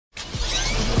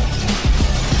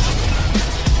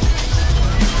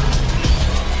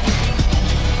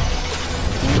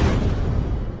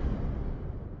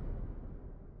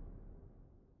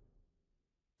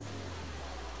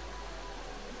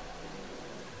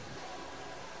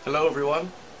Hello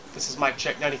everyone, this is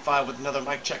MykeCheck'd 95 with another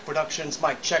MykeCheck'd Productions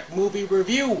MykeCheck'd movie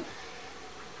review.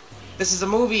 This is a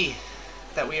movie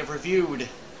that we have reviewed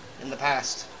in the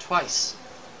past twice,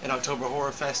 in October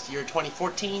Horror Fest year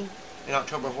 2014 and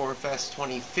October Horror Fest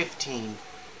 2015,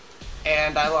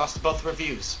 and I lost both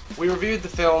reviews. We reviewed the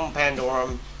film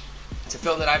Pandorum. It's a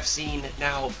film that I've seen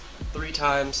now 3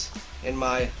 times in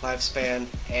my lifespan,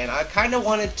 and I kind of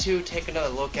wanted to take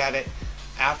another look at it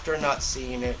after not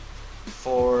seeing it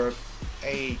for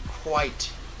a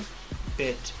quite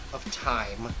bit of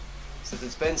time, since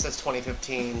it's been since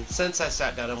 2015 since I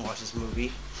sat down and watched this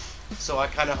movie. So I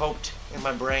kind of hoped in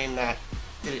my brain that,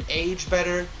 did it age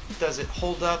better? Does it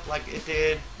hold up like it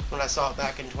did when I saw it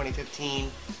back in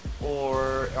 2015?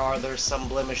 Or are there some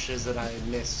blemishes that I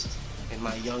missed in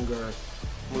my younger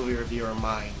movie reviewer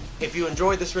mind? If you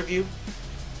enjoyed this review,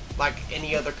 like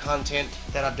any other content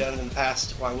that I've done in the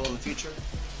past or I will in the future,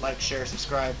 like, share,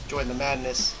 subscribe, join the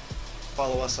madness,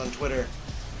 follow us on Twitter,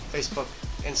 Facebook,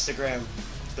 Instagram,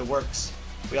 the works.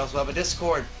 We also have a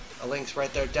Discord, a link's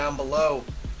right there down below.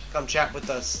 Come chat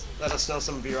with us, let us know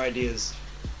some of your ideas.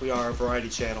 We are a variety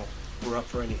channel, we're up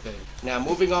for anything. Now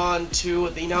moving on to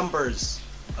the numbers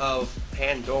of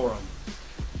Pandorum.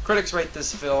 Critics rate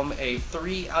this film a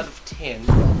 3 out of 10,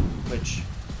 which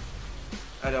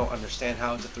I don't understand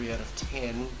how it's a 3 out of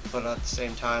 10, but at the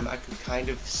same time, I could kind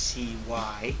of see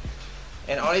why.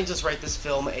 And audiences rate this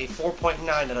film a 4.9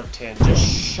 out of 10, just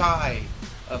shy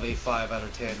of a 5 out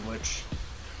of 10, which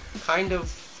kind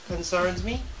of concerns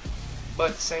me, but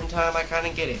at the same time, I kind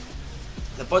of get it.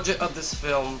 The budget of this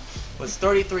film was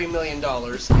 $33 million,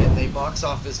 and they box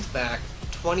officed back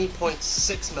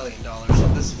 $20.6 million, so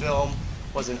this film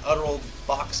was an utter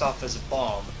box office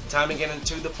bomb. Time to get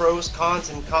into the pros, cons,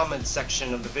 and comments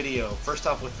section of the video. First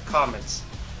off with the comments.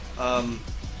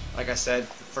 Like I said, the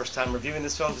first time reviewing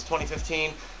this film was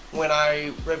 2015. When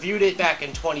I reviewed it back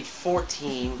in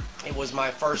 2014, it was my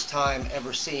first time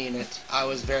ever seeing it. I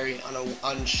was very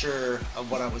unsure of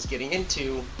what I was getting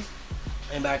into,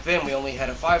 and back then we only had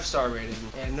a 5-star rating,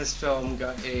 and this film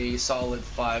got a solid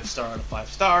 5-star out of 5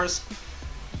 stars.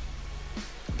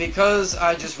 Because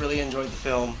I just really enjoyed the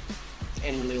film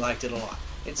and really liked it a lot.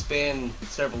 It's been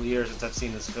several years since I've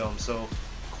seen this film, so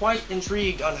quite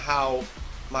intrigued on how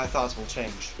my thoughts will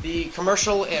change. The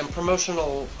commercial and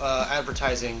promotional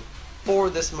advertising for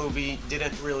this movie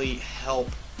didn't really help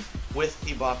with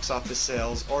the box office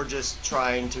sales, or just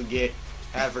trying to get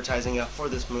advertising out for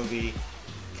this movie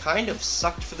kind of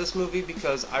sucked for this movie,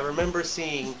 because I remember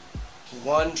seeing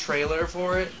one trailer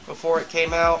for it before it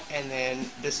came out and then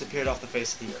disappeared off the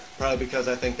face of the earth. Probably because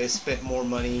I think they spent more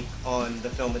money on the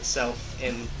film itself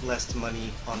and less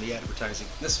money on the advertising.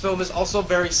 This film is also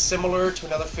very similar to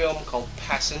another film called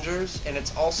Passengers, and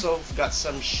it's also got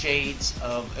some shades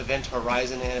of Event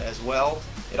Horizon in it as well.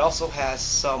 It also has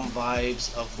some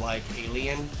vibes of like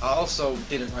Alien. I also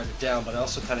didn't write it down, but I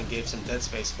also kind of gave some Dead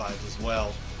Space vibes as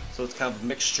well. So it's kind of a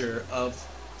mixture of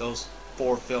those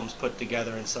 4 films put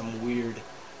together in some weird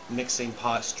mixing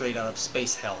pot straight out of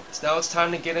space hell. So now it's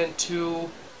time to get into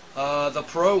the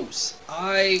pros.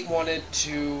 I wanted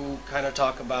to kind of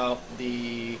talk about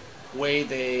the way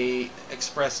they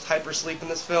expressed hypersleep in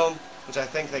this film, which I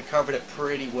think they covered it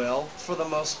pretty well for the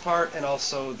most part, and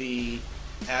also the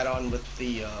add-on with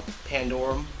the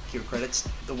Pandorum, cue credits.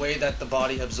 The way that the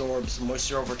body absorbs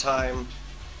moisture over time,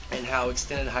 and how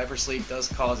extended hypersleep does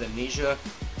cause amnesia.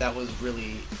 That was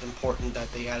really important that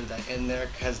they added that in there,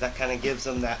 because that kind of gives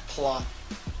them that plot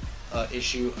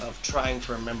issue of trying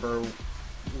to remember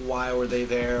why were they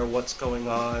there, what's going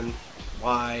on,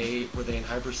 why were they in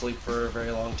hypersleep for a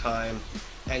very long time,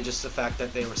 and just the fact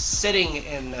that they were sitting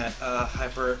in that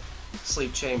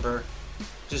hypersleep chamber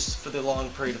just for the long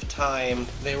period of time.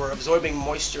 They were absorbing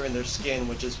moisture in their skin,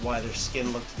 which is why their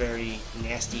skin looked very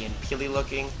nasty and peely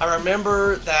looking. I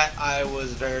remember that I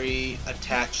was very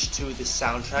attached to the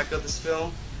soundtrack of this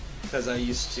film, because I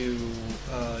used to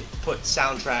put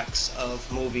soundtracks of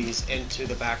movies into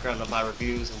the background of my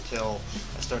reviews until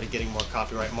I started getting more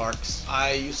copyright marks.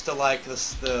 I used to like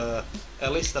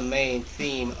at least the main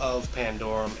theme of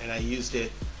Pandorum, and I used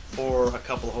it for a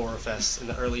couple of horror fests in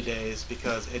the early days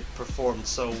because it performed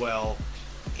so well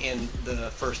in the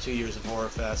first 2 years of Horror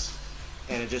Fest,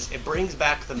 and it brings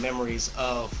back the memories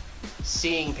of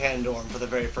seeing Pandorum for the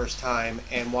very first time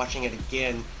and watching it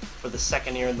again for the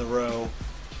 2nd year in the row,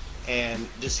 and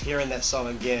just hearing that song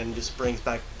again just brings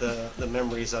back the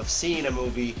memories of seeing a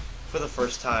movie for the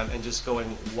first time and just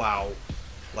going, wow,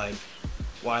 like,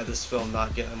 why this film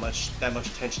not getting that much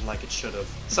attention like it should have.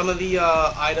 Some of the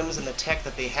items and the tech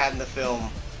that they had in the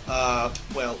film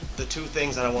Well, the two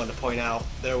things that I wanted to point out,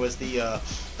 there was the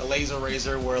laser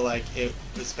razor, where like it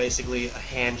was basically a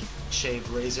hand-shaved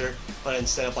razor, but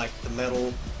instead of like the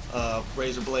metal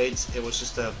razor blades, it was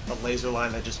just a laser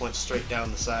line that just went straight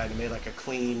down the side and made like a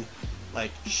clean,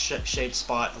 like shaped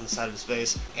spot on the side of his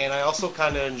face. And I also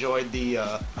kind of enjoyed the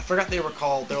I forgot they were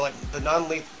called. They're like the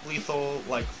non-lethal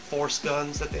like force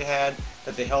guns that they had,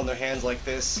 that they held in their hands like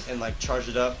this and like charged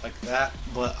it up like that.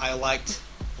 But I liked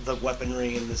the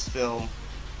weaponry in this film,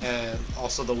 and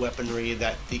also the weaponry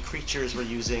that the creatures were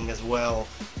using as well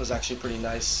was actually pretty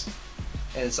nice.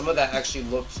 And some of that actually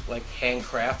looked like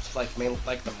handcraft, like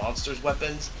the monsters'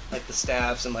 weapons, like the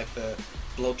staffs and like the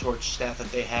blowtorch staff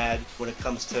that they had. When it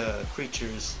comes to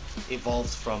creatures evolved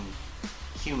from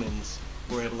humans,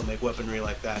 were able to make weaponry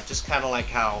like that, just kind of like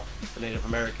how the Native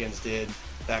Americans did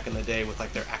back in the day with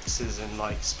like their axes and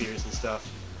like spears and stuff,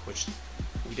 which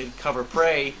we did cover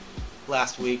Prey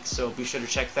last week, so be sure to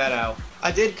check that out.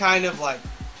 I did kind of like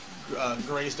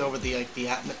grazed over the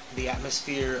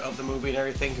atmosphere of the movie and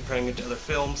everything, comparing it to other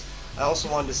films. I also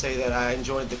wanted to say that I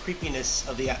enjoyed the creepiness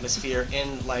of the atmosphere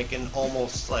in like an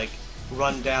almost like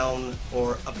rundown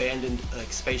or abandoned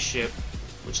like spaceship,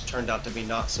 which turned out to be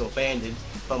not so abandoned,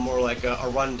 but more like a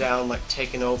rundown, like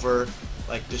taken over,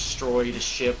 like destroyed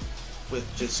ship with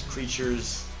just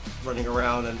creatures running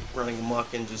around and running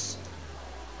amok and just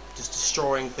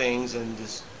destroying things and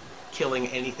just killing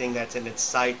anything that's in its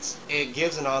sights. It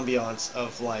gives an ambiance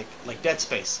of like Dead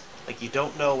Space. Like you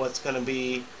don't know what's going to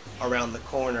be around the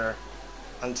corner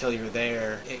until you're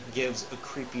there. It gives a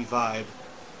creepy vibe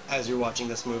as you're watching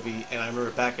this movie, and I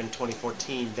remember back in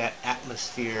 2014 that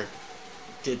atmosphere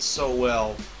did so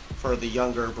well for the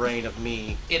younger brain of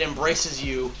me. It embraces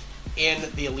you in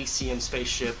the Elysium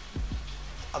spaceship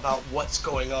about what's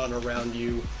going on around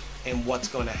you and what's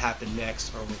going to happen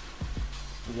next, or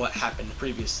what happened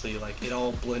previously. Like it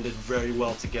all blended very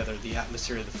well together. The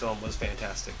atmosphere of the film was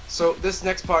fantastic. So this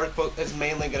next part of the book is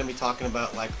mainly going to be talking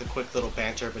about like the quick little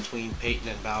banter between Peyton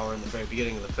and Bauer in the very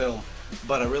beginning of the film,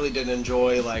 but I really did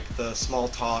enjoy like the small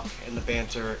talk and the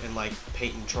banter and like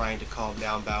Peyton trying to calm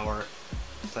down Bauer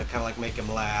to kind of like make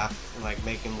him laugh and like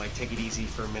make him like take it easy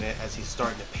for a minute as he's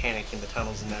starting to panic in the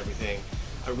tunnels and everything.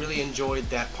 I really enjoyed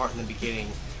that part in the beginning,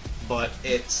 but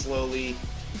it slowly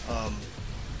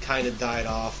kind of died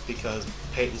off because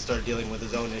Peyton started dealing with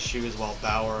his own issues while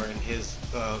Bauer and his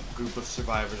group of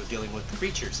survivors are dealing with the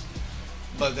creatures.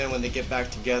 But then when they get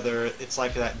back together, it's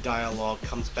like that dialogue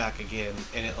comes back again,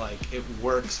 and it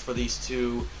works for these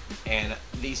two, and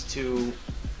these two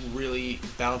really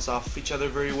bounce off each other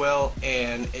very well,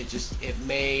 and it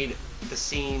made the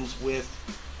scenes with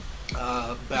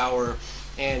Bauer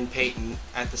and Peyton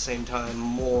at the same time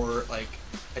more like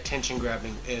attention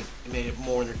grabbing. It made it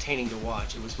more entertaining to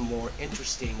watch. It was more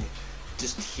interesting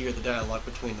just to hear the dialogue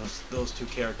between those two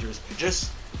characters.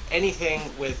 Just anything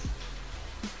with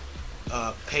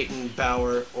Peyton,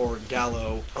 Bauer, or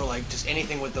Gallo, or like just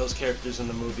anything with those characters in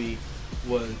the movie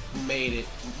made it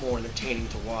more entertaining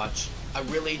to watch. I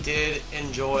really did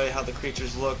enjoy how the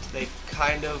creatures looked. They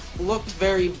kind of looked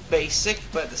very basic,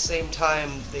 but at the same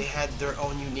time they had their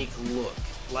own unique look.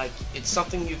 Like it's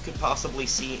something you could possibly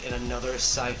see in another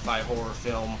sci-fi horror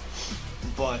film,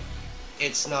 but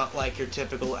it's not like your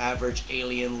typical average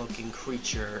alien looking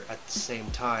creature at the same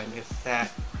time, if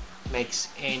that makes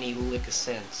any lick of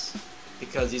sense.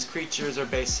 Because these creatures are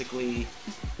basically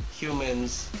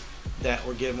humans that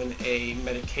were given a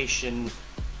medication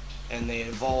and they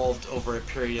evolved over a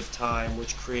period of time,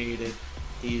 which created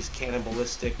these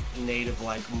cannibalistic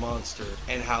native-like monsters,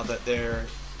 and how that they're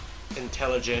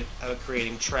intelligent at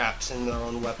creating traps and their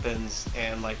own weapons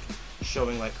and like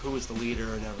showing like who is the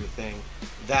leader and everything.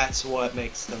 That's what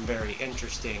makes them very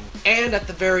interesting. And at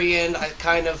the very end, I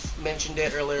kind of mentioned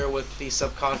it earlier with the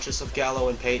subconscious of Gallo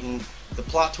and Peyton, the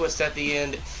plot twist at the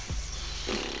end.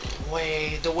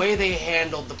 The way they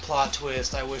handled the plot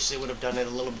twist, I wish they would have done it a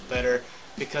little bit better,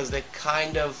 because they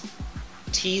kind of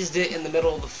teased it in the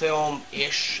middle of the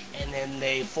film-ish, and then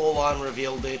they full-on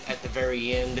revealed it at the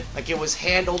very end. Like, it was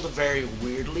handled very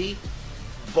weirdly,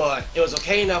 but it was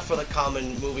okay enough for the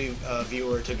common movie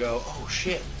viewer to go, oh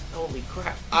shit, holy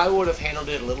crap. I would have handled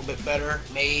it a little bit better,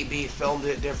 maybe filmed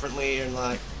it differently and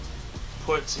like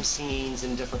put some scenes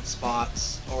in different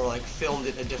spots, or like filmed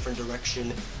it in a different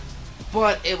direction,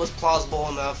 but it was plausible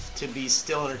enough to be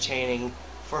still entertaining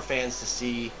for fans to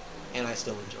see, and I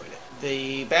still enjoyed it.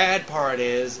 The bad part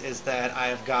is that I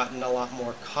have gotten a lot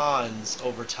more cons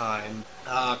over time.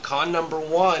 Con number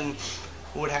one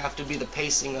would have to be the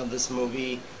pacing of this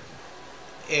movie.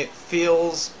 It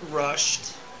feels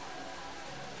rushed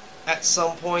at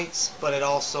some points, but it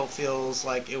also feels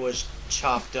like it was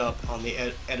chopped up on the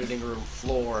editing room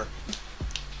floor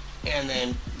and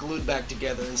then glued back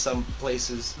together in some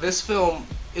places. This film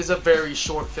is a very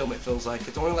short film, it feels like.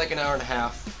 It's only like an hour and a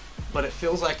half, but it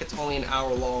feels like it's only an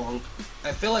hour long.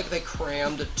 I feel like they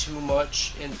crammed too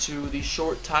much into the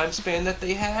short time span that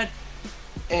they had,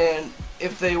 and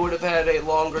if they would have had a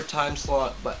longer time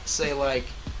slot, but say like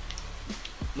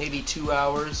maybe 2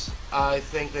 hours, I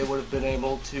think they would have been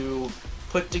able to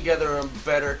put together a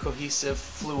better, cohesive,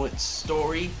 fluent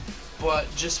story.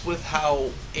 But just with how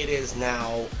it is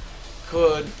now,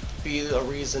 could be the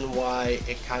reason why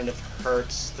it kind of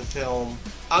hurts the film.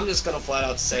 I'm just gonna flat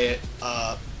out say it.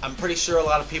 I'm pretty sure a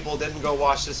lot of people didn't go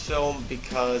watch this film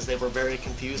because they were very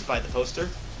confused by the poster.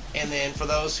 And then for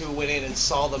those who went in and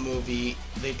saw the movie,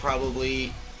 they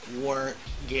probably weren't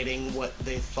getting what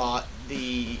they thought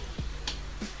the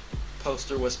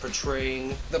poster was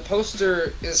portraying. The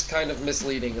poster is kind of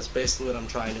misleading, is basically what I'm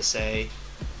trying to say.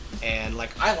 And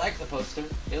like, I like the poster.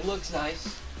 It looks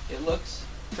nice. It looks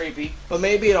creepy. But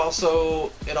maybe it also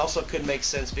could make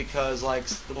sense because like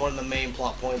one of the main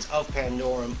plot points of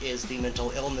Pandorum is the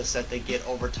mental illness that they get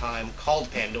over time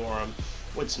called Pandorum,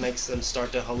 which makes them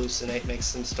start to hallucinate,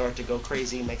 makes them start to go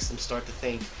crazy, makes them start to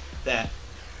think that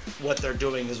what they're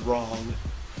doing is wrong.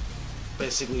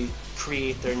 Basically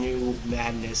create their new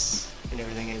madness and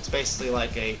everything. And it's basically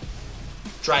like a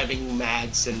driving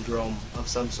mad syndrome of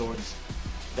some sort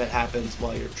that happens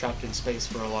while you're trapped in space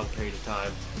for a long period of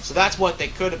time. So that's what they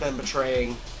could have been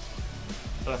portraying,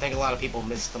 but I think a lot of people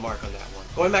missed the mark on that one.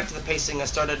 Going back to the pacing, I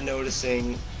started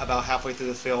noticing about halfway through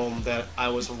the film that I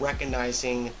was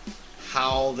recognizing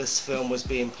how this film was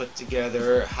being put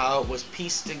together, how it was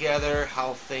pieced together,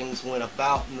 how things went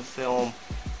about in the film.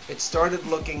 It started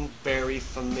looking very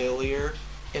familiar.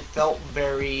 It felt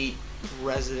very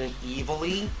Resident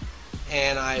Evil-y,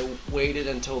 and I waited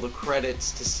until the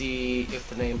credits to see if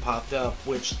the name popped up,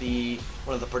 which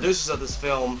one of the producers of this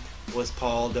film was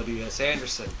Paul W.S.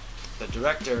 Anderson, the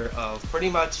director of pretty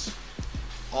much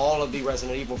all of the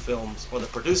Resident Evil films, or the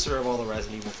producer of all the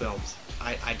Resident Evil films.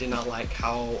 I did not like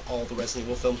how all the Resident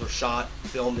Evil films were shot,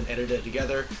 filmed, and edited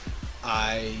together.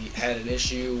 I had an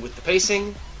issue with the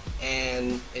pacing,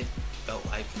 and it felt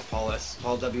like a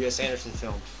Paul W.S. Anderson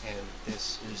film, and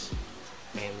this is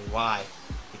mainly why.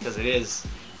 Because it is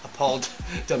a Paul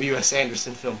W.S.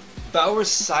 Anderson film. Bauer's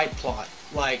side plot,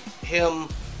 like him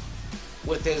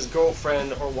with his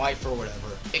girlfriend or wife or whatever,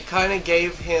 it kind of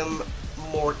gave him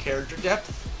more character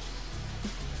depth,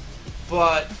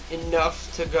 but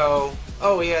enough to go,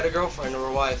 oh, he had a girlfriend or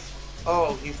a wife.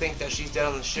 Oh, you think that she's dead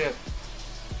on the ship.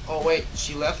 Oh wait,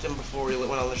 she left him before he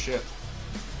went on the ship.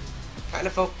 Kind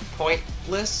of felt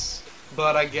pointless,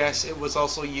 but I guess it was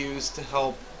also used to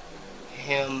help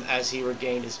him as he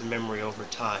regained his memory over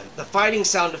time. The fighting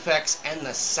sound effects and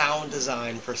the sound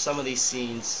design for some of these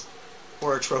scenes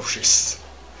were atrocious.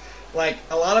 Like,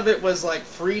 a lot of it was like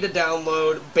free to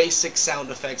download basic sound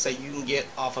effects that you can get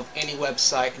off of any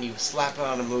website, and you slap it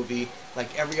on a movie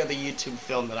like every other YouTube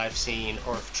film that I've seen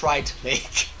or have tried to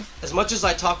make. As much as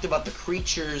I talked about the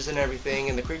creatures and everything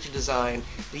and the creature design,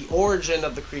 the origin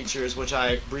of the creatures, which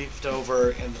I briefed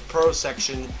over in the pro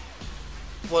section,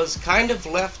 was kind of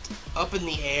left up in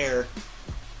the air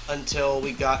until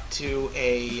we got to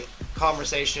a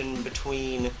conversation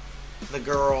between the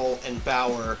girl and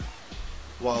Bauer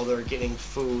while they're getting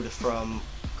food from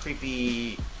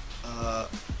creepy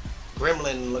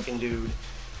gremlin looking dude.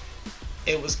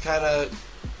 It was kind of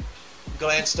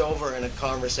glanced over in a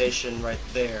conversation right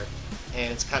there,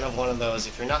 and it's kind of one of those,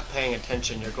 if you're not paying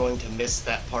attention, you're going to miss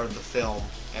that part of the film,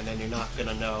 and then you're not going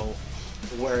to know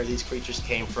where these creatures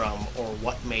came from, or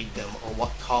what made them, or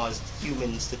what caused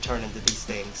humans to turn into these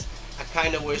things. I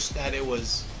kind of wish that it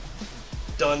was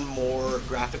done more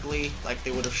graphically, like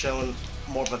they would have shown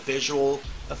more of a visual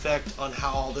effect on how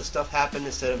all this stuff happened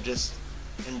instead of just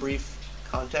in brief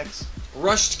context.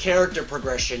 Rushed character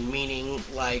progression, meaning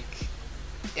like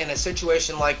in a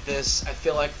situation like this, I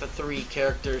feel like the three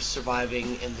characters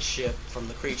surviving in the ship from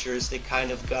the creatures, they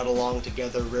kind of got along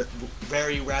together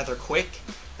rather quick.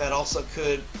 That also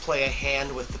could play a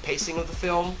hand with the pacing of the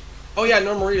film. Oh yeah,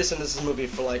 Norman Reedus in this movie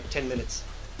for like 10 minutes.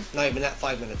 Not even that,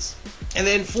 5 minutes. And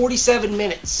then 47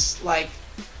 minutes, like,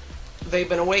 they've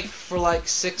been awake for like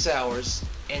 6 hours,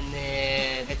 and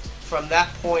then from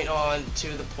that point on to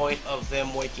the point of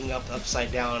them waking up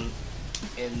upside down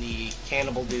in the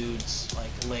cannibal dude's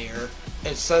like lair,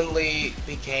 it suddenly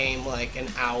became like an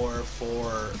hour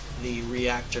for the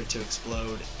reactor to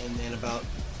explode, and then about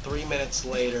 3 minutes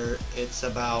later it's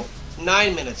about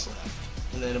 9 minutes left,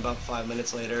 and then about 5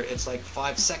 minutes later it's like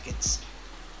 5 seconds.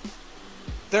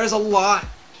 There's a lot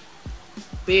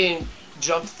being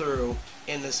jumped through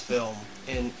in this film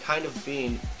and kind of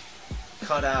being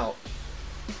cut out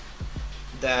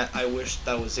that I wish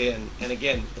that was in. And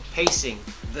again, the pacing.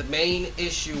 The main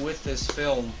issue with this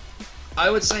film, I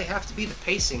would say, have to be the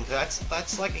pacing.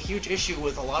 That's like a huge issue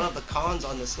with a lot of the cons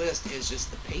on this list, is just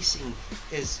the pacing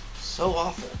is so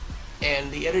awful.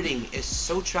 And the editing is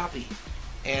so choppy.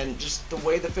 And just the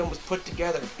way the film was put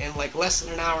together in like less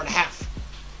than an hour and a half.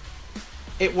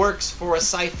 It works for a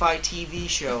sci-fi TV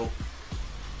show,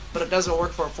 but it doesn't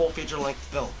work for a full feature-length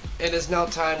film. It is now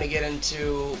time to get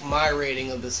into my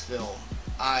rating of this film.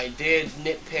 I did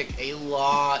nitpick a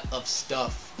lot of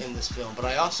stuff in this film, but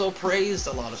I also praised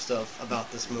a lot of stuff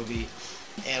about this movie,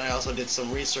 and I also did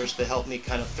some research to help me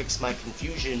kind of fix my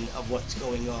confusion of what's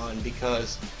going on,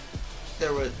 because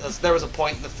there was a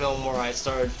point in the film where I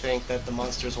started to think that the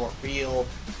monsters weren't real,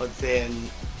 but then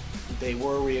they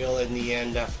were real in the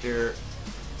end after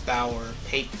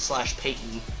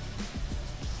Peyton,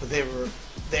 but they were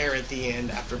there at the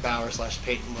end after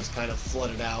Peyton was kind of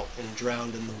flooded out and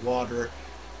drowned in the water.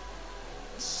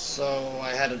 So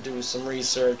I had to do some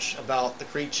research about the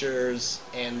creatures,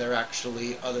 and they're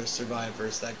actually other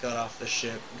survivors that got off the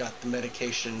ship, got the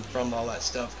medication from all that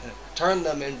stuff,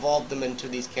 and involved them into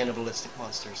these cannibalistic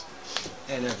monsters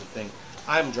and everything.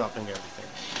 I'm dropping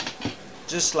everything,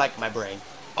 just like my brain.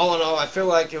 All in all, I feel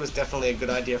like it was definitely a good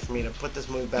idea for me to put this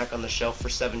movie back on the shelf for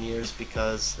 7 years,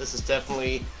 because this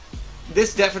definitely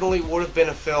would have been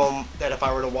a film that if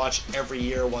I were to watch every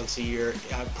year, once a year,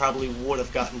 I probably would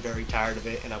have gotten very tired of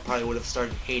it, and I probably would have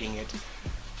started hating it.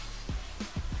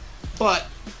 But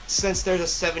since there's a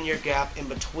 7-year gap in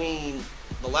between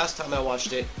the last time I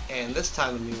watched it and this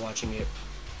time of me watching it,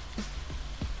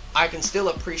 I can still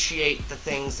appreciate the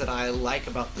things that I like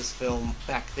about this film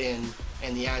back then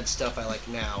and the added stuff I like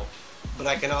now, but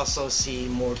I can also see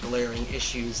more glaring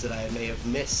issues that I may have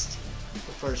missed the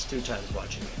first 2 times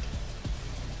watching it.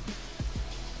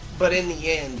 But in the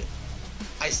end,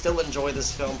 I still enjoy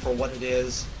this film for what it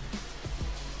is.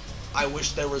 I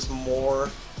wish there was more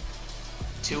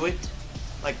to it.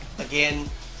 Like, again,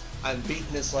 I'm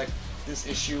beating this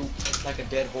issue like a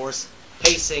dead horse.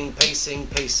 Pacing, pacing,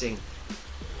 pacing.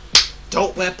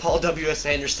 Don't let Paul W.S.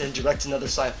 Anderson direct another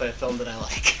sci-fi film that I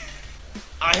like.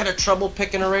 I had trouble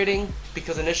picking a rating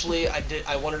because initially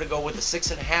I wanted to go with a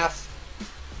 6.5,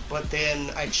 but then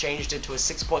I changed it to a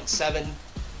 6.7.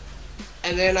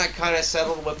 And then I kind of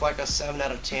settled with like a 7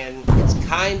 out of 10.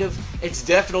 It's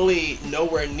definitely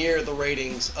nowhere near the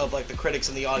ratings of like the critics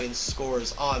and the audience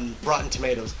scores on Rotten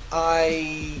Tomatoes.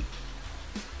 I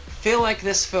feel like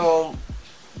this film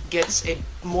gets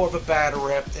more of a bad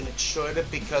rep than it should,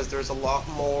 because there's a lot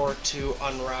more to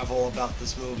unravel about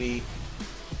this movie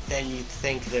than you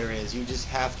think there is. You just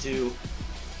have to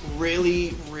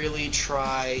really, really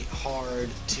try hard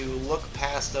to look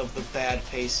past of the bad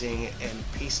pacing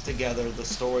and piece together the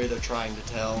story they're trying to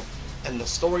tell. And the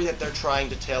story that they're trying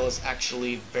to tell is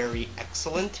actually very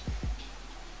excellent.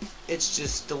 It's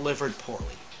just delivered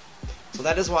poorly. So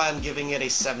that is why I'm giving it a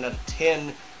 7 out of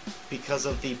 10, because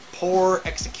of the poor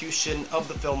execution of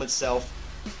the film itself,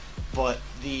 but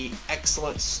the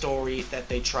excellent story that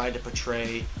they tried to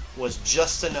portray was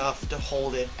just enough to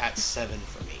hold it at 7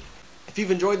 for me. If you've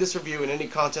enjoyed this review and any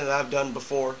content that I've done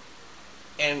before,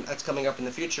 and that's coming up in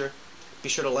the future, be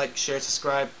sure to like, share,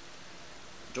 subscribe,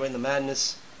 join the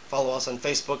madness, follow us on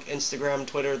Facebook, Instagram,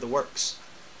 Twitter, the works.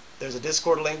 There's a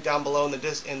Discord link down below in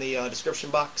the description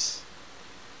box.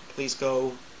 Please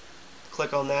go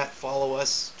click on that, follow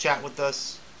us, chat with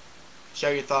us,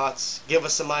 share your thoughts, give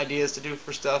us some ideas to do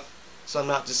for stuff, so I'm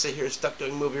not just sit here stuck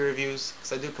doing movie reviews,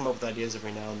 because I do come up with ideas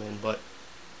every now and then, but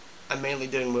I'm mainly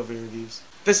doing movie reviews.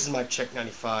 This is MykeCheck'd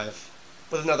 95,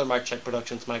 with another MykeCheck'd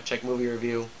Productions MykeCheck'd movie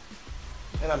review,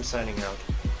 and I'm signing out.